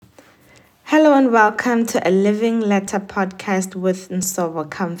Hello and welcome to a Living Letter podcast with Nsobo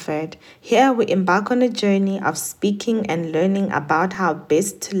Comfort. Here we embark on a journey of speaking and learning about how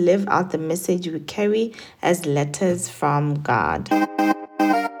best to live out the message we carry as letters from God.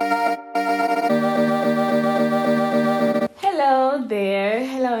 Hello there.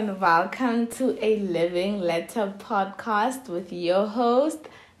 Hello and welcome to a Living Letter podcast with your host,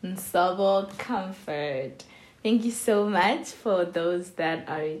 Nsobo Comfort. Thank you so much for those that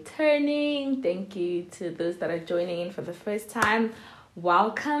are returning. Thank you to those that are joining in for the first time.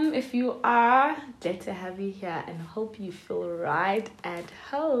 Welcome if you are. Glad to have you here and hope you feel right at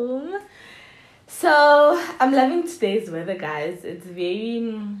home. So I'm loving today's weather, guys. It's very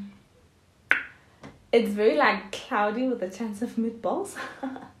like cloudy with a chance of meatballs.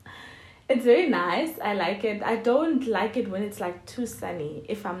 It's very nice. I like it. I don't like it when it's like too sunny.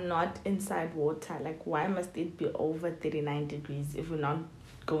 If I'm not inside water, like why must it be over 39 degrees if we're not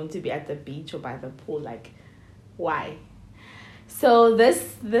going to be at the beach or by the pool? Like why? So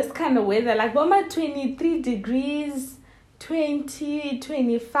this kind of weather, like when my 23 degrees, 20,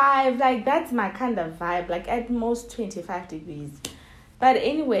 25, like that's my kind of vibe. Like at most 25 degrees. But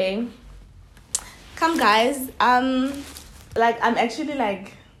anyway, come guys. Like I'm actually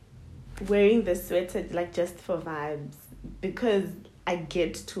like wearing the sweater like just for vibes because I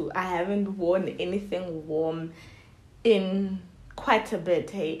haven't worn anything warm in quite a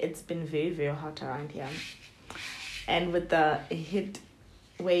bit. Hey, it's been very, very hot around here. And with the heat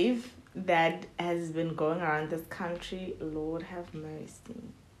wave that has been going around this country, Lord have mercy.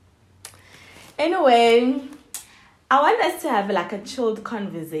 Anyway, I want us to have like a chilled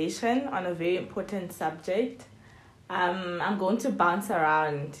conversation on a very important subject. I'm going to bounce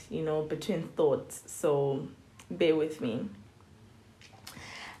around, between thoughts, so bear with me.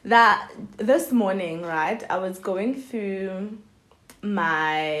 This morning, right, I was going through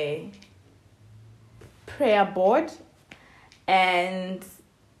my prayer board and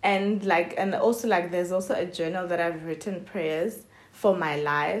also like there's also a journal that I've written prayers for my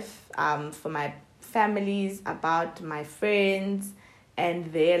life, for my families, about my friends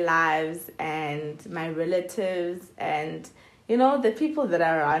and their lives and my relatives and the people that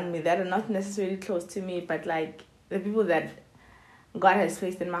are around me that are not necessarily close to me, but like the people that God has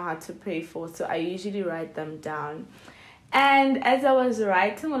placed in my heart to pray for. So I usually write them down. And as I was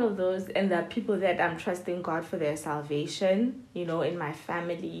writing all of those, and the people that I'm trusting God for their salvation, in my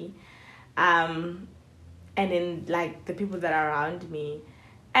family, and in like the people that are around me.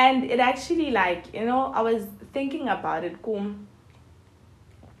 And it actually like, I was thinking about it,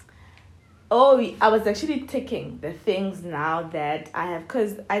 I was actually ticking the things now that I have,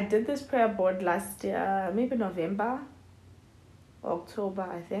 because I did this prayer board last year, maybe November, October,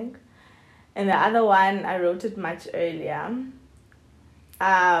 I think. And the other one, I wrote it much earlier.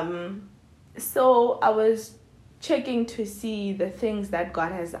 So I was checking to see the things that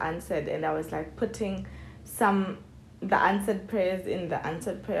God has answered, and I was like putting the answered prayers in the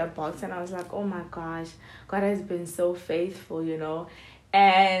answered prayer box, and I was like, oh my gosh, God has been so faithful,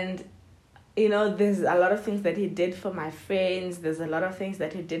 and there's a lot of things that he did for my friends. There's a lot of things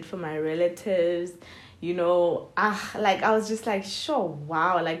that he did for my relatives. Like I was just like, sure,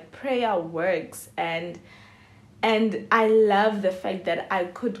 wow, like prayer works. And I love the fact that I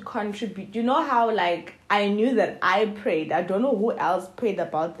could contribute. You know how like I knew that I prayed. I don't know who else prayed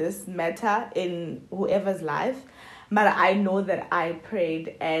about this matter in whoever's life, but I know that I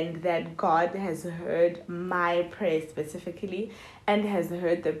prayed and that God has heard my prayer specifically and has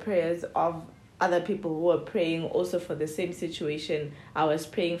heard the prayers of other people who are praying also for the same situation I was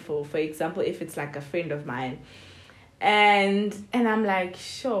praying for. For example, if it's like a friend of mine. And I'm like,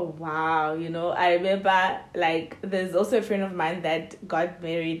 sure, wow, I remember like there's also a friend of mine that got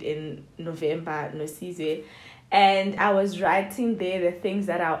married in November, Nosizwe. And I was writing there the things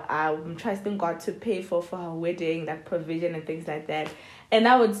that I'm trusting God to pay for her wedding, like provision and things like that. And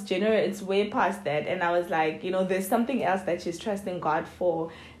now it's January, it's way past that. And I was like, there's something else that she's trusting God for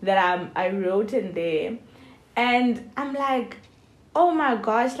that I wrote in there. And I'm like, oh my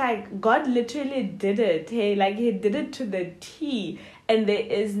gosh, like God literally did it. Hey, like he did it to the T. And there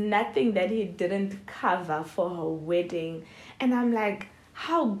is nothing that he didn't cover for her wedding. And I'm like,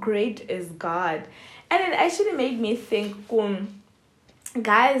 how great is God? And it actually made me think,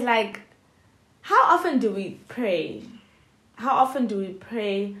 guys, like, how often do we pray? How often do we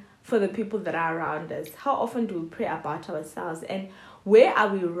pray for the people that are around us? How often do we pray about ourselves? And where are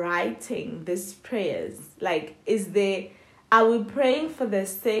we writing these prayers? Like, are we praying for the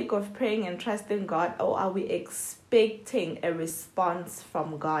sake of praying and trusting God, or are we expecting a response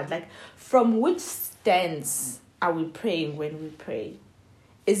from God? Like, from which stance are we praying when we pray?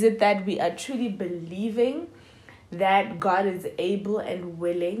 Is it that we are truly believing that God is able and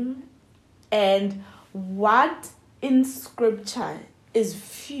willing? And what in scripture is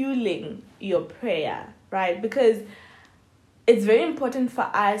fueling your prayer, right? Because it's very important for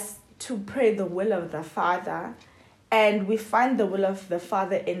us to pray the will of the Father, and we find the will of the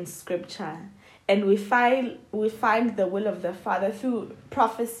Father in scripture. And we find the will of the Father through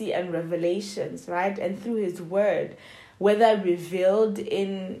prophecy and revelations, right? And through his word, whether revealed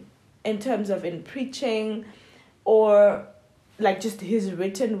in terms of in preaching, or like just his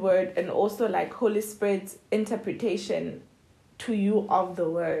written word, and also like Holy Spirit's interpretation to you of the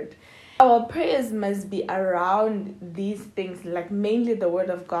word. Our prayers must be around these things, like mainly the word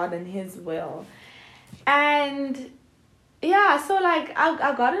of God and his will. And yeah, so like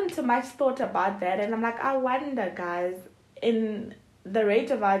I got into much thought about that, and I'm like, I wonder, guys, in the rate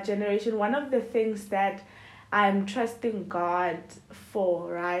of our generation, one of the things that I'm trusting God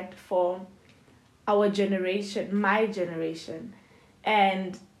for, right, for our generation, my generation,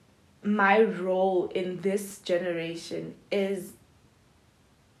 and my role in this generation is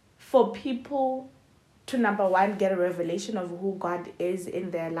for people to, number one, get a revelation of who God is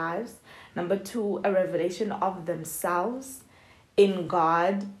in their lives. Number two, a revelation of themselves in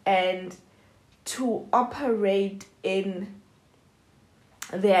God, and to operate in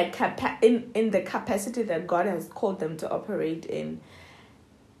their in the capacity that God has called them to operate in.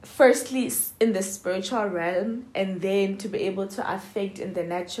 Firstly, in the spiritual realm, and then to be able to affect in the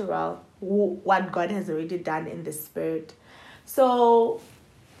natural what God has already done in the spirit. So,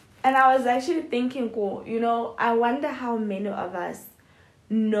 and I was actually thinking, I wonder how many of us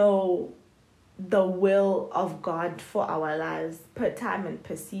know the will of God for our lives per time and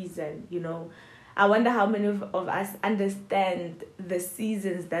per season. I wonder how many of us understand the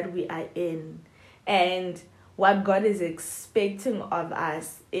seasons that we are in, and what God is expecting of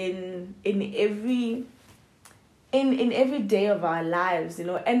us in every day of our lives,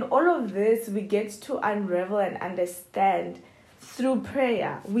 and all of this we get to unravel and understand through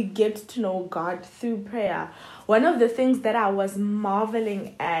prayer. We get to know God through prayer. One of the things that I was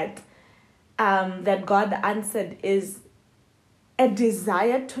marveling at, that God answered, is a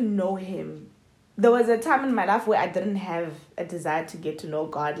desire to know him. There was a time in my life where I didn't have a desire to get to know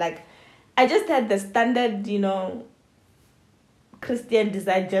God. Like, I just had the standard, Christian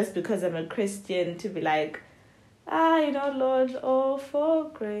desire, just because I'm a Christian, to be like, Lord, oh, for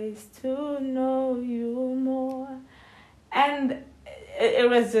grace to know you more. And it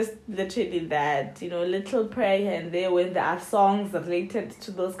was just literally that, little prayer here and there. When there are songs related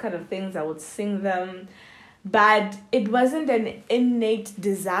to those kind of things, I would sing them. But it wasn't an innate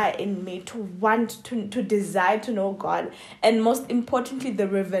desire in me to want to desire to know God. And most importantly, the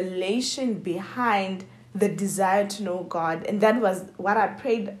revelation behind the desire to know God. And that was what I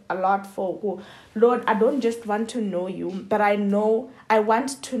prayed a lot for. Lord, I don't just want to know you, but I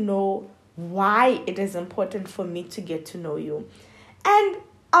want to know why it is important for me to get to know you. And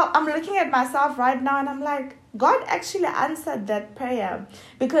I'm looking at myself right now, and I'm like, God actually answered that prayer,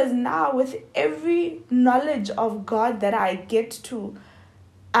 because now with every knowledge of God that I get to,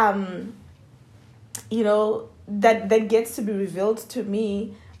 that gets to be revealed to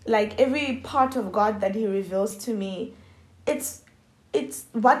me, like every part of God that he reveals to me, it's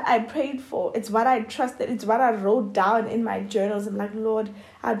what I prayed for. It's what I trusted. It's what I wrote down in my journals. I'm like, Lord,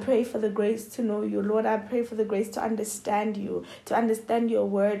 I pray for the grace to know you. Lord, I pray for the grace to understand you, to understand your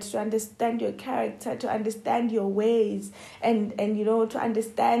words, to understand your character, to understand your ways, and to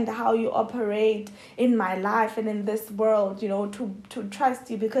understand how you operate in my life and in this world, to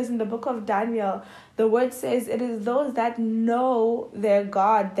trust you. Because in the book of Daniel, the word says it is those that know their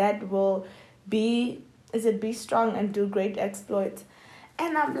God that will be strong and do great exploits.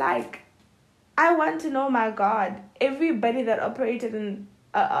 And I'm like, I want to know my God. Everybody that operated in,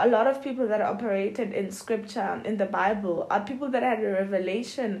 a lot of people that operated in scripture, in the Bible, are people that had a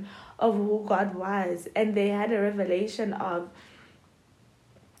revelation of who God was. And they had a revelation of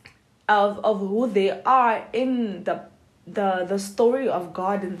who they are in the story of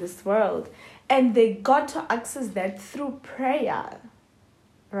God in this world. And they got to access that through prayer,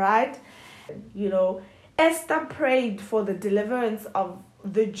 right? Esther prayed for the deliverance of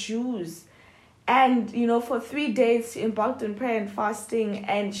the Jews, and for 3 days she embarked on prayer and fasting,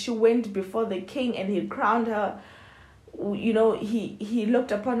 and she went before the king, and he crowned her. He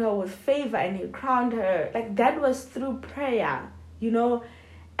looked upon her with favor, and he crowned her. Like, that was through prayer,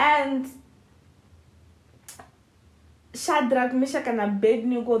 and Shadrach, Meshach, and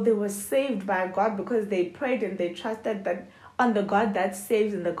Abednego, they were saved by God because they prayed and they trusted that on the God that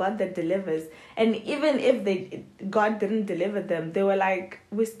saves and the God that delivers. And even if God didn't deliver them, they were like,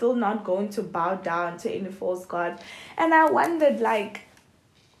 we're still not going to bow down to any false god. And I wondered, like,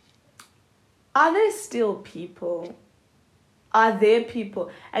 are there still people? Are there people?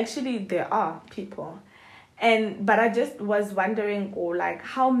 Actually, there are people. But I just was wondering, or like,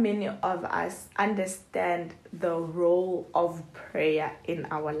 how many of us understand the role of prayer in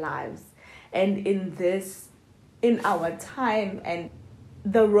our lives and in our time, and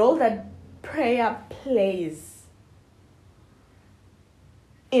the role that prayer plays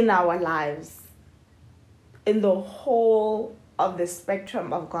in our lives, in the whole of the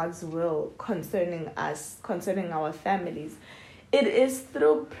spectrum of God's will concerning us, concerning our families. It is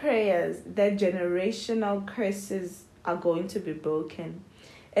through prayers that generational curses are going to be broken.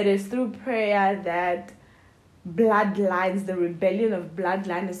 It is through prayer that bloodlines, the rebellion of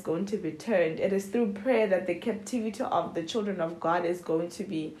bloodline is going to be turned. It is through prayer that the captivity of the children of God is going to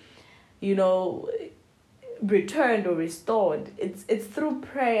be, returned or restored. It's through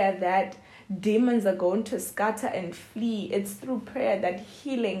prayer that demons are going to scatter and flee. It's through prayer that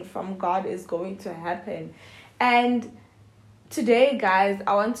healing from God is going to happen. And today, guys,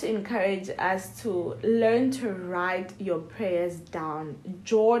 I want to encourage us to learn to write your prayers down.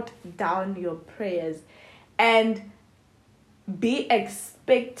 Jot down your prayers and be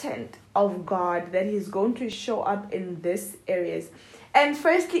expectant of God that He's going to show up in these areas. And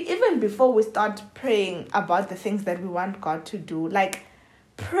firstly, even before we start praying about the things that we want God to do, like,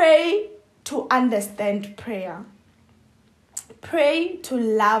 pray to understand prayer. Pray to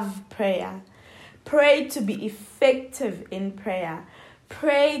love prayer. Pray to be effective in prayer.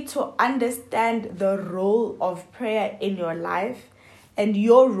 Pray to understand the role of prayer in your life and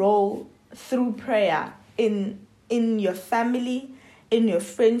your role through prayer in your family, in your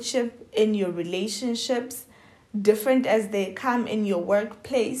friendship, in your relationships, different as they come in your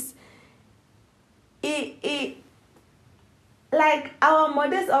workplace. Like, our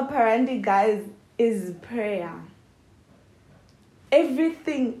modus operandi, guys, is prayer.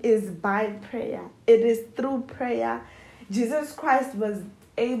 Everything is by prayer. It is through prayer. Jesus Christ was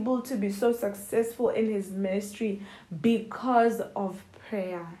able to be so successful in His ministry because of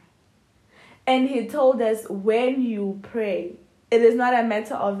prayer. And He told us, when you pray, it is not a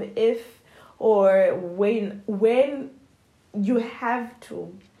matter of if or when you have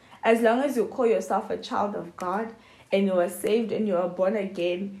to. As long as you call yourself a child of God and you are saved and you are born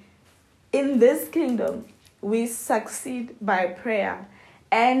again, in this kingdom, we succeed by prayer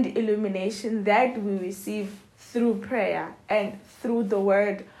and illumination that we receive through prayer and through the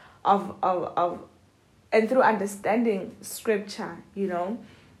word of and through understanding scripture,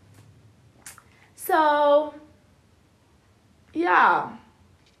 So, yeah.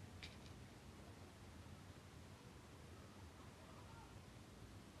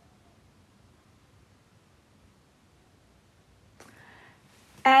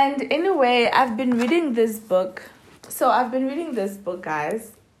 And anyway, I've been reading this book. So I've been reading this book,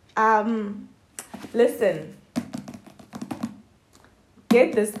 guys. Listen.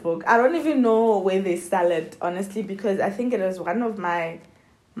 Get this book. I don't even know where they sell it, honestly, because I think it was one of my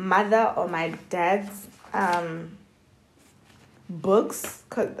mother or my dad's books,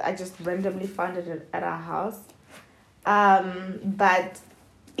 because I just randomly found it at our house. But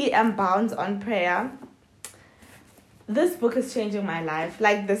E.M. Bounds on Prayer. This book is changing my life.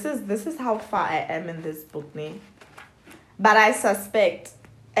 Like, this is how far I am in this book, But I suspect,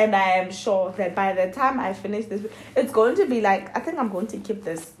 and I am sure that by the time I finish this, it's going to be like, I think I'm going to keep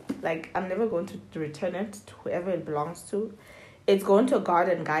this. Like, I'm never going to return it to whoever it belongs to. It's going to guard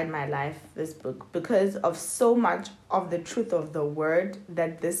and guide my life, this book, because of so much of the truth of the word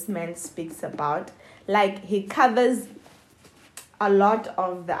that this man speaks about. Like, he covers a lot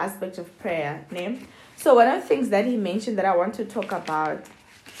of the aspect of prayer, So one of the things that he mentioned that I want to talk about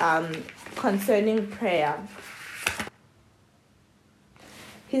concerning prayer,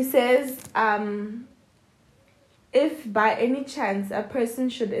 he says, if by any chance a person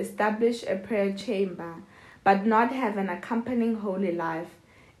should establish a prayer chamber but not have an accompanying holy life,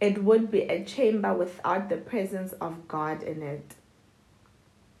 it would be a chamber without the presence of God in it.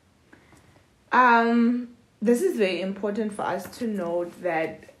 This is very important for us to note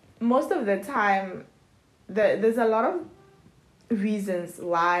that most of the time, there's a lot of reasons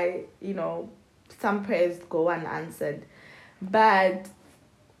why, some prayers go unanswered. But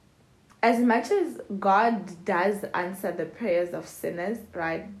as much as God does answer the prayers of sinners,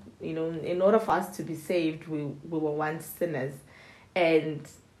 right? In order for us to be saved, we were once sinners. And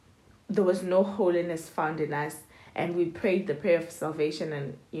there was no holiness found in us. And we prayed the prayer of salvation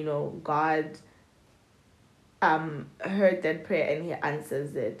and, God heard that prayer and he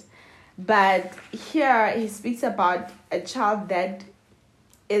answers it. But here he speaks about a child that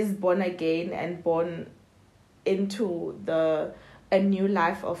is born again and born into a new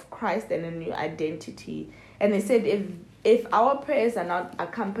life of Christ and a new identity. And he said if our prayers are not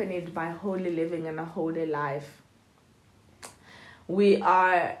accompanied by holy living and a holy life, we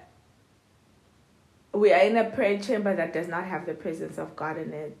are in a prayer chamber that does not have the presence of God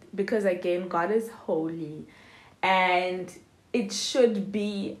in it. Because again, God is holy, and it should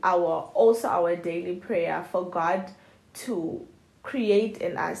be our daily prayer for God to create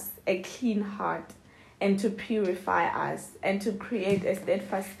in us a clean heart and to purify us and to create a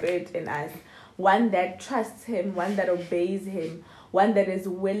steadfast spirit in us, one that trusts him, one that obeys him, one that is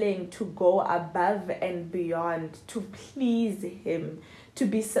willing to go above and beyond to please him, to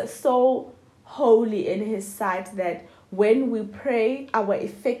be so holy in his sight that when we pray, our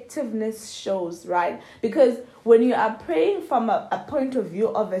effectiveness shows, right? Because when you are praying from a point of view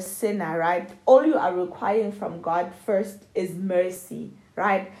of a sinner, right, all you are requiring from God first is mercy,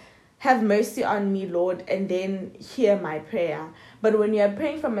 right? Have mercy on me, Lord, and then hear my prayer. But when you are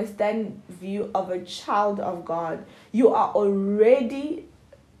praying from a stand view of a child of God, you are already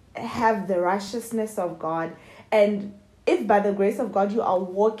have the righteousness of God. And if by the grace of God you are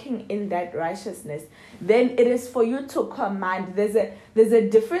walking in that righteousness, then it is for you to command. There's a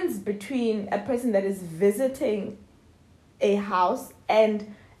difference between a person that is visiting a house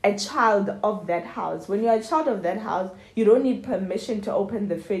and a child of that house. When you're a child of that house, you don't need permission to open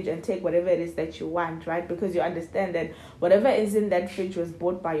the fridge and take whatever it is that you want, right? Because you understand that whatever is in that fridge was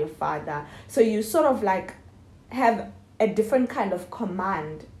bought by your father. So you sort of like have a different kind of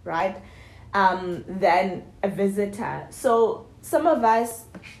command, right? Than a visitor. So some of us,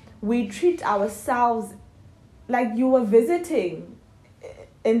 we treat ourselves like you were visiting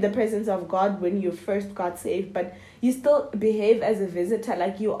in the presence of God when you first got saved, but you still behave as a visitor,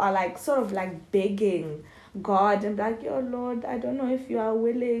 like you are like sort of like begging God and like, "Yo, Lord, I don't know if you are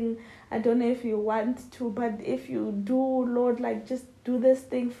willing, I don't know if you want to, but if you do, Lord, like just do this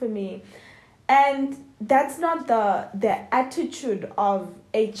thing for me." And that's not the attitude of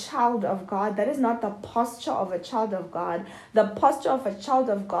a child of God. That is not the posture of a child of God. The posture of a child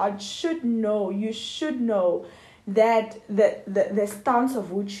of God should know, you should know that the stance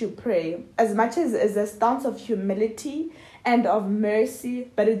of which you pray, as much as is a stance of humility and of mercy,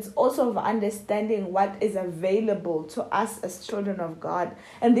 but it's also of understanding what is available to us as children of God.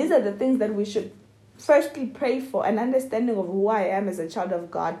 And these are the things that we should firstly pray for, an understanding of who I am as a child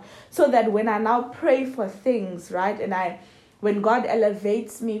of God, so that when I now pray for things, right, and when God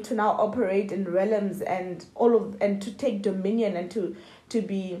elevates me to now operate in realms and to take dominion and to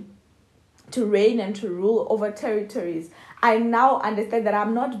reign and to rule over territories, I now understand that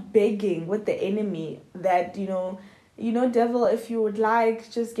I'm not begging with the enemy that, devil, if you would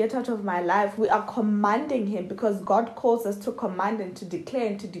like, just get out of my life. We are commanding him, because God calls us to command and to declare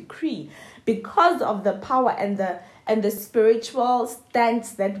and to decree, because of the power and the spiritual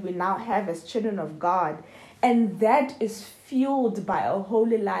stance that we now have as children of God. And that is fueled by a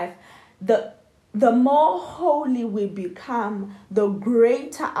holy life. The more holy we become, the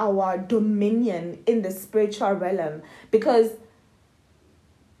greater our dominion in the spiritual realm. Because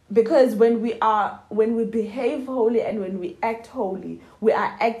when we behave holy and when we act holy, we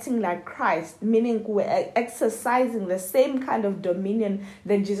are acting like Christ, meaning we're exercising the same kind of dominion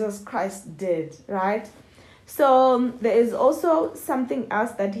that Jesus Christ did, right? So there is also something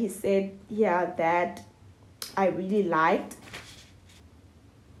else that he said here that I really liked.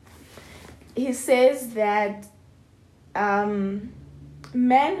 He says that men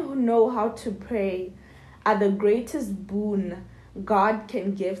who know how to pray are the greatest boon God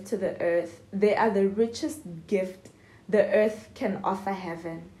can give to the earth. They are the richest gift the earth can offer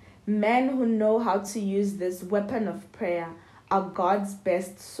heaven. Men who know how to use this weapon of prayer are God's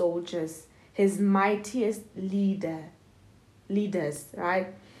best soldiers, his mightiest leaders,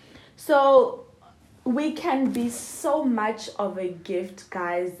 right? So we can be so much of a gift,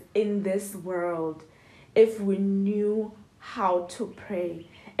 guys, in this world if we knew how to pray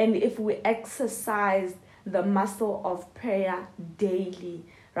and if we exercised the muscle of prayer daily,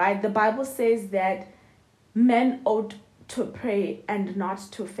 right? The Bible says that men ought to pray and not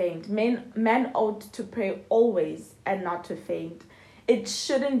to faint. Men ought to pray always and not to faint. It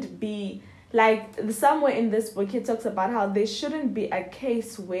shouldn't be like, somewhere in this book, he talks about how there shouldn't be a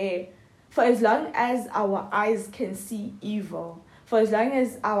case where, for as long as our eyes can see evil, for as long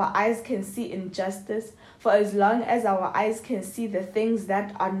as our eyes can see injustice, for as long as our eyes can see the things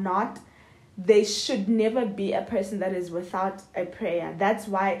that are not, there should never be a person that is without a prayer. That's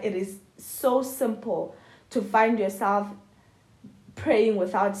why it is so simple to find yourself praying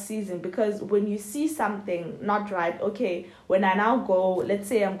without ceasing, because when you see something not right, okay, when I now go, let's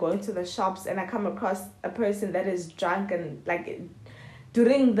say I'm going to the shops and I come across a person that is drunk, and like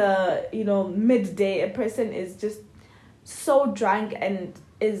during the midday, a person is just so drunk and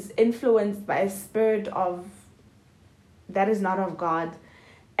is influenced by a spirit of that is not of God,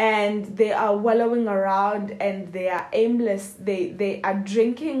 and they are wallowing around and they are aimless. They are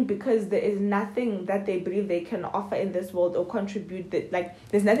drinking because there is nothing that they believe they can offer in this world or contribute. That, like,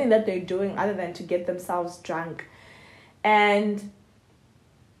 there's nothing that they're doing other than to get themselves drunk. And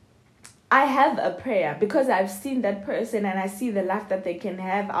I have a prayer because I've seen that person and I see the life that they can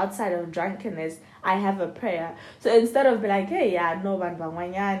have outside of drunkenness. I have a prayer. So instead of being like, hey, yeah, no,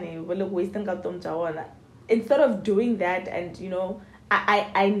 instead of doing that, and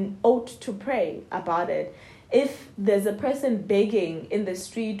I ought to pray about it. If there's a person begging in the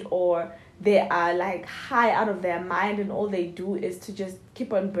street, or they are like high out of their mind and all they do is to just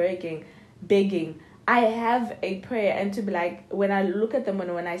keep on begging, I have a prayer, and to be like, when I look at them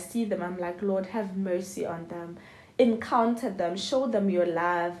and when I see them, I'm like, Lord, have mercy on them, encounter them, show them your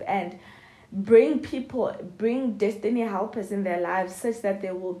love, and bring destiny helpers in their lives such that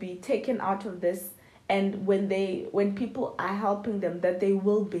they will be taken out of this. And when people are helping them, that they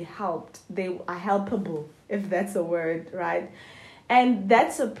will be helped. They are helpable, if that's a word, right? And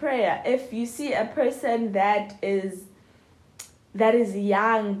that's a prayer. If you see a person that is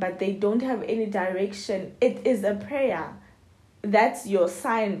young but they don't have any direction, it is a prayer. That's your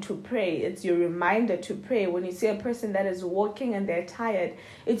sign to pray. It's your reminder to pray. When you see a person that is walking and they're tired,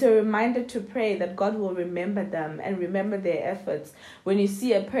 it's a reminder to pray that God will remember them and remember their efforts. When you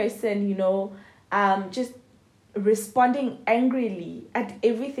see a person, just responding angrily at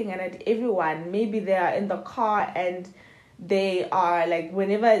everything and at everyone. Maybe they are in the car and they are like,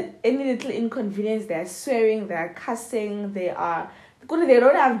 whenever any little inconvenience, they're swearing, they're cussing, they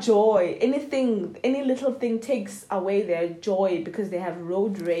don't have joy. Any little thing takes away their joy because they have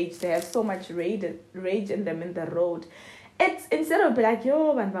road rage. They have so much rage in them in the road. It's, instead of be like,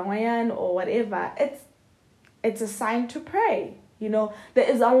 yo, or whatever, it's a sign to pray. There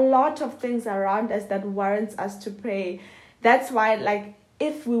is a lot of things around us that warrants us to pray. That's why, like,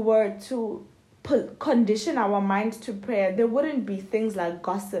 if we were to condition our mind to prayer, there wouldn't be things like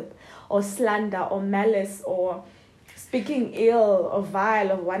gossip or slander or malice or speaking ill or vile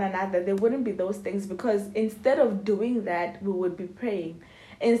of one another. There wouldn't be those things, because instead of doing that, we would be praying.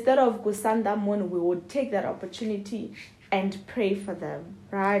 Instead of kusanda mon, we would take that opportunity and pray for them,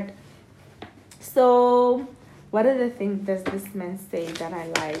 right? So what other things does this man say that I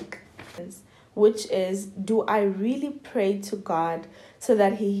like? Which is, do I really pray to God so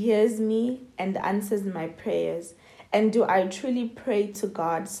that he hears me and answers my prayers? And do I truly pray to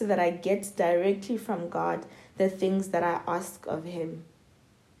God so that I get directly from God the things that I ask of him?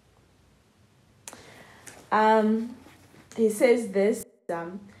 He says this,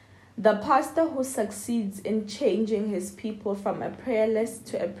 the pastor who succeeds in changing his people from a prayerless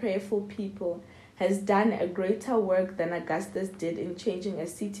to a prayerful people has done a greater work than Augustus did in changing a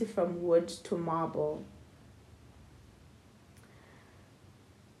city from wood to marble.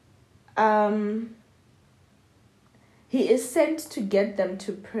 He is sent to get them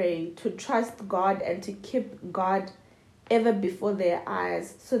to pray, to trust God, and to keep God ever before their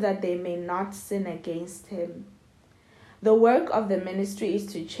eyes so that they may not sin against him. The work of the ministry is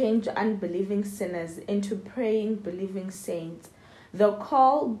to change unbelieving sinners into praying, believing saints. The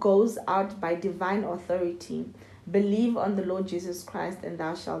call goes out by divine authority. Believe on the Lord Jesus Christ and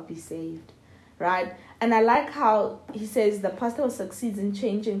thou shalt be saved. Right? And I like how he says the pastor who succeeds in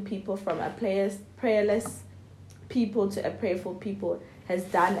changing people from a prayerless people to a prayerful people has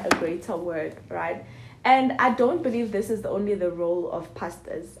done a greater work. Right? And I don't believe this is only the role of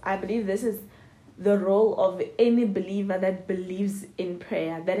pastors. I believe this is the role of any believer that believes in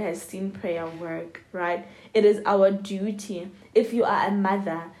prayer, that has seen prayer work, right? It is our duty. If you are a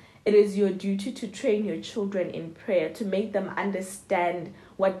mother, it is your duty to train your children in prayer, to make them understand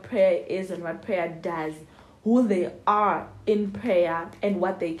what prayer is and what prayer does, who they are in prayer, and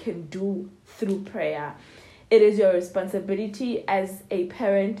what they can do through prayer. It is your responsibility as a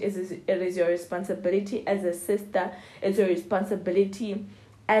parent, it is your responsibility as a sister, it's your responsibility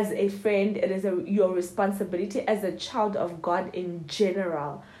as a friend, it is your responsibility as a child of God in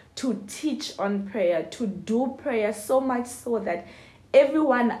general to teach on prayer, to do prayer so much so that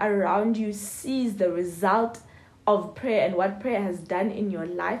everyone around you sees the result of prayer and what prayer has done in your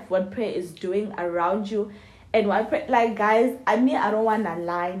life, what prayer is doing around you, and what prayer, like, guys, I don't want to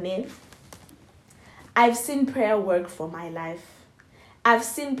lie, ne? I've seen prayer work for my life. I've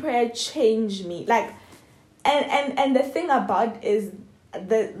seen prayer change me. Like, And the thing about is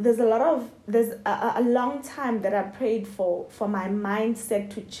there's a long time that I prayed for my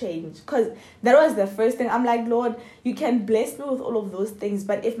mindset to change, because that was the first thing. I'm like, Lord, you can bless me with all of those things,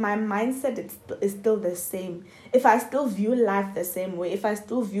 but if my mindset is still the same, if I still view life the same way, if I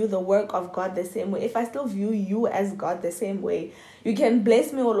still view the work of God the same way, if I still view you as God the same way, you can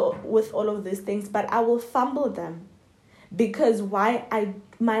bless me with all of these things, but I will fumble them. Because my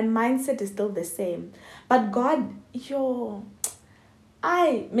mindset is still the same. But God, me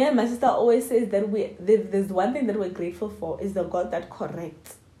and my sister always says that there's one thing that we're grateful for, is the God that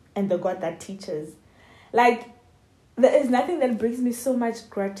corrects and the God that teaches. Like, there is nothing that brings me so much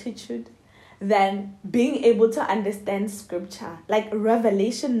gratitude than being able to understand scripture. Like,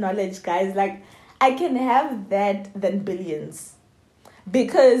 revelation knowledge, guys. Like, I can have that than billions.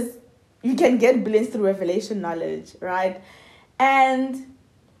 Because you can get billions through revelation knowledge, right? And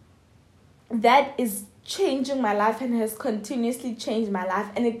that is changing my life and has continuously changed my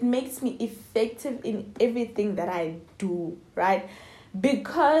life. And it makes me effective in everything that I do, right?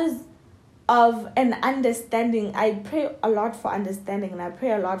 Because of an understanding. I pray a lot for understanding, and I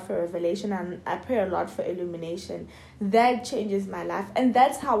pray a lot for revelation, and I pray a lot for illumination. That changes my life. And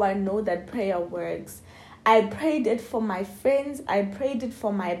that's how I know that prayer works. I prayed it for my friends. I prayed it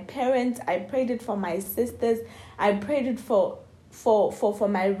for my parents. I prayed it for my sisters. I prayed it for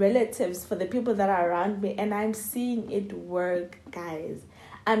my relatives, for the people that are around me. And I'm seeing it work, guys.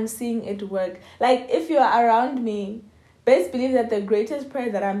 I'm seeing it work. Like, if you're around me, best believe that the greatest prayer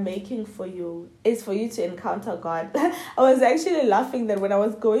that I'm making for you is for you to encounter God. I was actually laughing that when I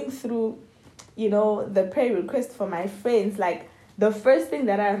was going through, the prayer request for my friends, like, the first thing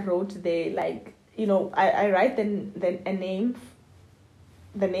that I wrote there, like, I write the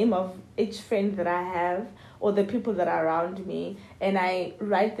name of each friend that I have, or the people that are around me, and I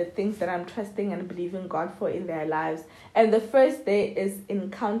write the things that I'm trusting and believing God for in their lives. And the first day is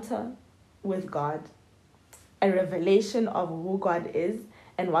encounter with God, a revelation of who God is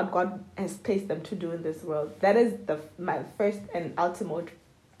and what God has placed them to do in this world. That is my first and ultimate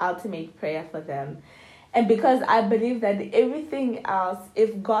prayer for them. And because I believe that everything else,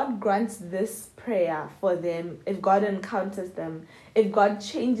 if God grants this prayer for them, if God encounters them, if God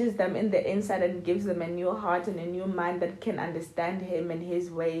changes them in the inside and gives them a new heart and a new mind that can understand Him and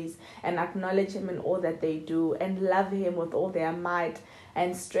His ways and acknowledge Him in all that they do and love Him with all their might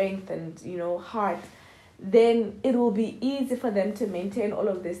and strength and, heart, then it will be easy for them to maintain all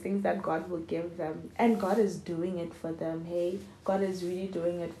of these things that God will give them. And God is doing it for them, hey? God is really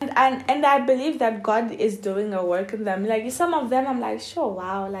doing it. And I believe that God is doing a work in them. Like, some of them, I'm like, sure,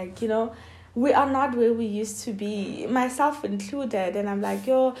 wow. Like, we are not where we used to be, myself included. And I'm like,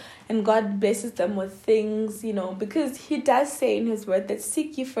 and God blesses them with things, because He does say in His word that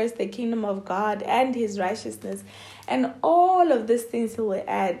seek ye first the kingdom of God and His righteousness. And all of these things He will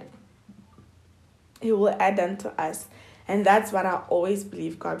add. He will add unto us. And that's what I always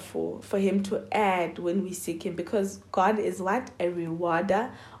believe God for Him to add when we seek Him. Because God is what? A rewarder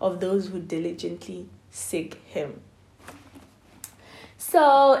of those who diligently seek Him.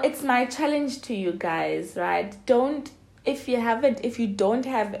 So it's my challenge to you guys, right? If you don't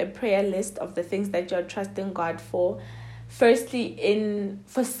have a prayer list of the things that you're trusting God for, firstly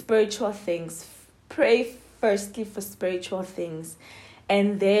for spiritual things, pray firstly for spiritual things,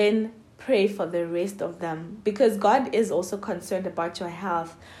 and then pray for the rest of them, because God is also concerned about your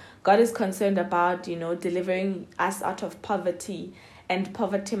health. God is concerned about, delivering us out of poverty and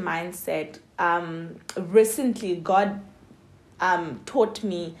poverty mindset. Recently, God taught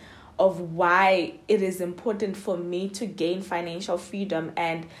me of why it is important for me to gain financial freedom,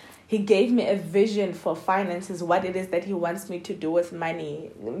 and He gave me a vision for finances, what it is that He wants me to do with money.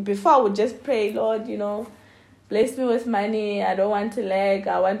 Before, I would just pray, Lord, bless me with money. I don't want to lack.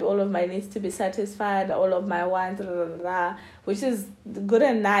 I want all of my needs to be satisfied, all of my wants, which is good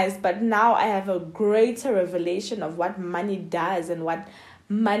and nice. But now I have a greater revelation of what money does and what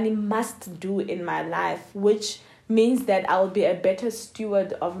money must do in my life, which means that I will be a better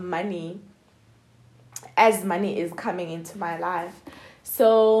steward of money as money is coming into my life.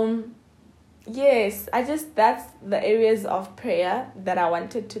 So, yes, that's the areas of prayer that I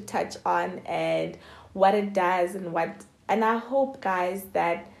wanted to touch on, and what it does and I hope, guys,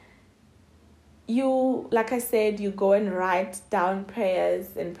 that you, like I said, you go and write down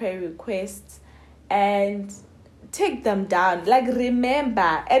prayers and prayer requests and take them down. Like,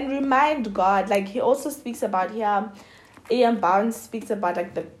 remember and remind God. Like, He also speaks about here, A.M. Bounds speaks about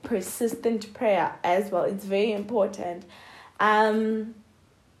like the persistent prayer as well. It's very important. And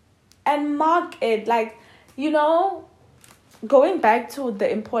mark it, like, going back to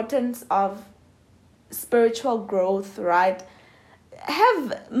the importance of spiritual growth, right?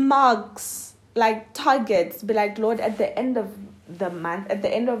 Have marks, like targets. Be like, Lord, at the end of the month, at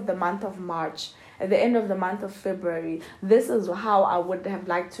the end of the month of March, at the end of the month of February, this is how I would have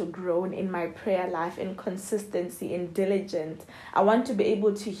liked to grow in my prayer life, in consistency, in diligence. I want to be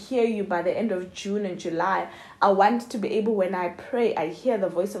able to hear you by the end of June and July. I want to be able, when I pray, I hear the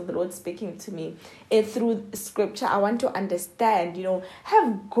voice of the Lord speaking to me. And through scripture, I want to understand,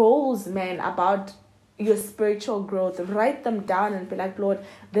 have goals, man, about your spiritual growth. Write them down and be like, Lord,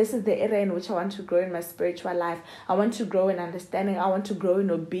 this is the area in which I want to grow in my spiritual life. I want to grow in understanding. I want to grow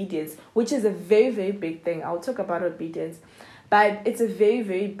in obedience, which is a very, very big thing. I'll talk about obedience, but it's a very,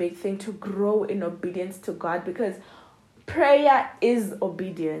 very big thing to grow in obedience to God, because prayer is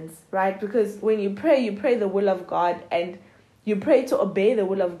obedience, right? Because when you pray the will of God, and you pray to obey the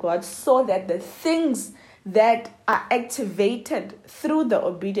will of God, so that the things that are activated through the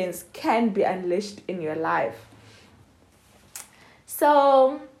obedience can be unleashed in your life.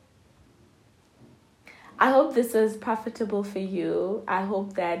 So I hope this was profitable for you. I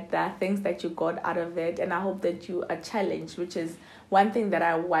hope that there are things that you got out of it, and I hope that you are challenged, which is one thing that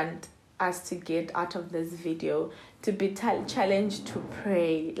I want us to get out of this video, to be challenged to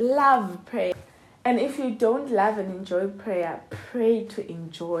pray. Love prayer. And if you don't love and enjoy prayer, pray to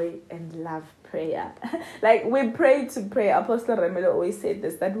enjoy and love prayer. Like, we pray to pray. Apostle Remelo always said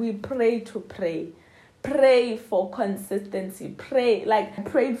this, that we pray to pray. Pray for consistency. Pray. Like, I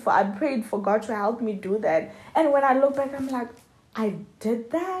prayed for God to help me do that. And when I look back, I'm like, I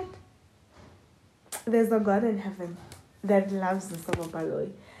did that? There's a God in heaven that loves the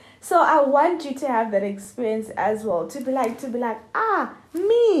Sabbabaloi. So I want you to have that experience as well. To be like,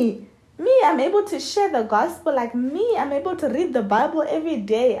 me, I'm able to share the gospel. Like, me, I'm able to read the Bible every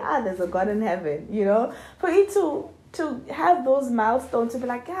day. There's a God in heaven, For you to have those milestones, to be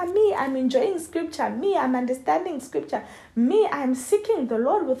like, me, I'm enjoying scripture. Me, I'm understanding scripture. Me, I'm seeking the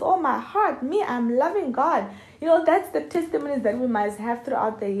Lord with all my heart. Me, I'm loving God. That's the testimonies that we must have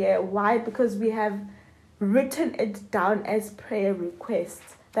throughout the year. Why? Because we have written it down as prayer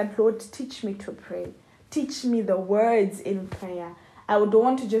requests. That, Lord, teach me to pray. Teach me the words in prayer. I don't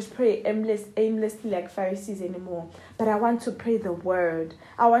want to just pray aimlessly like Pharisees anymore, but I want to pray the word.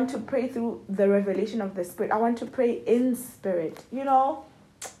 I want to pray through the revelation of the Spirit. I want to pray in spirit,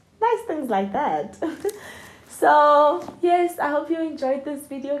 nice things like that. So, yes, I hope you enjoyed this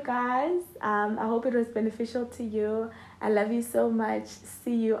video, guys. I hope it was beneficial to you. I love you so much.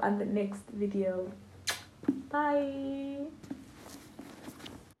 See you on the next video. Bye.